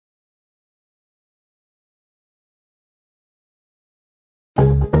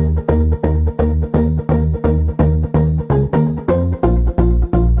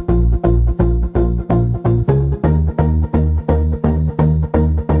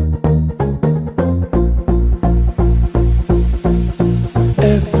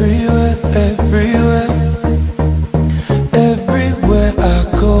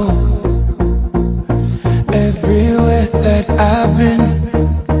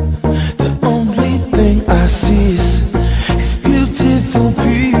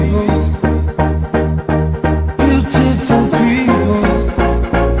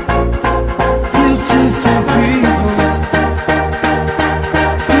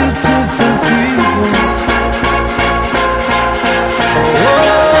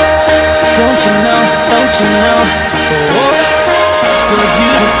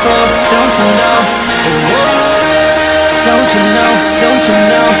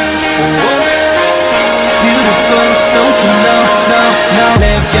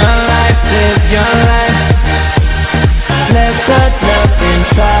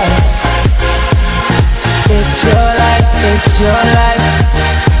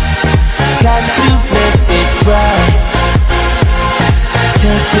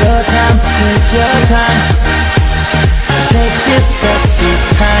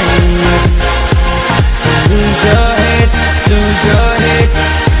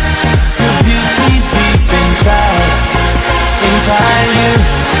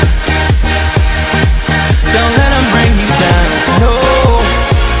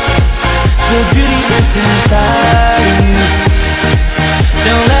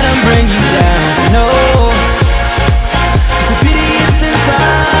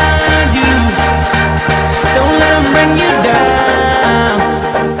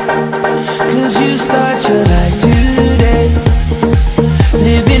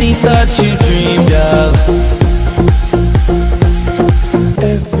only thought you dreamed of.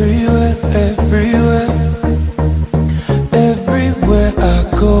 Everywhere, everywhere, everywhere I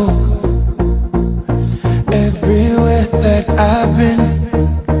go, everywhere that I've been,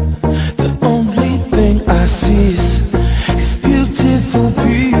 the only thing I see is beautiful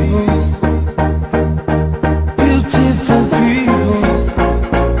people. Beautiful people.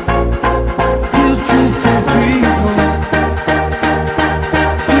 Beautiful people.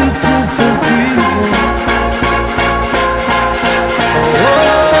 Beautiful people.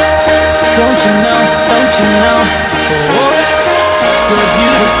 Don't you know, don't you know, you're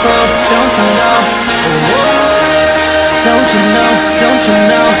beautiful, don't you know, don't you know, don't you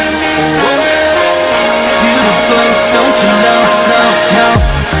know, beautiful, don't you know, no, no.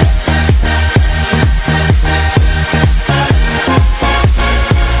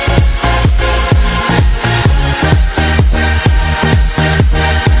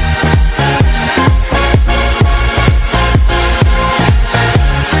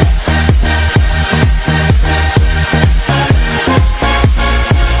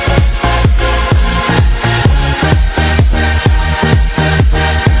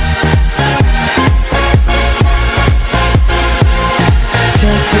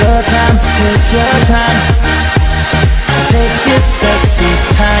 Take your time, take your sexy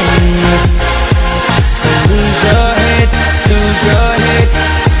time. Don't lose your head, lose your head.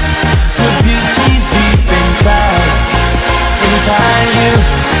 Your beauty's deep inside, inside you.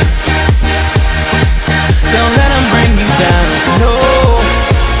 Don't let them bring you down, no.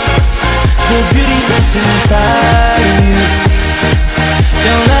 Your beauty is inside you.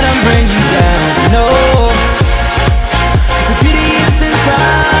 Don't let them bring you down, no. Your beauty is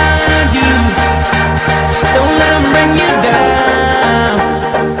inside you. Don't let them bring you down.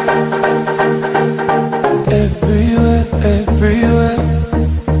 Everywhere, everywhere,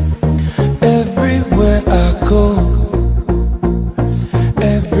 everywhere I go,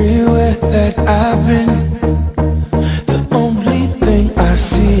 everywhere that I've been, the only thing I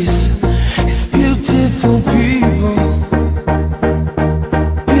see is beautiful people.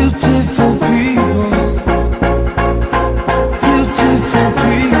 Beautiful people. Beautiful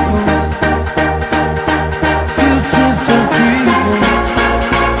people. Beautiful people.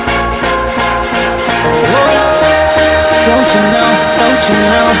 Don't you know, don't you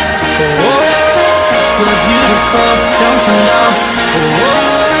know, you're beautiful, don't you know,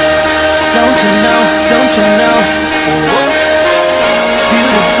 don't you know, don't you know,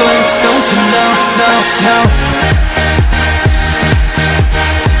 beautiful, don't you know, no, no.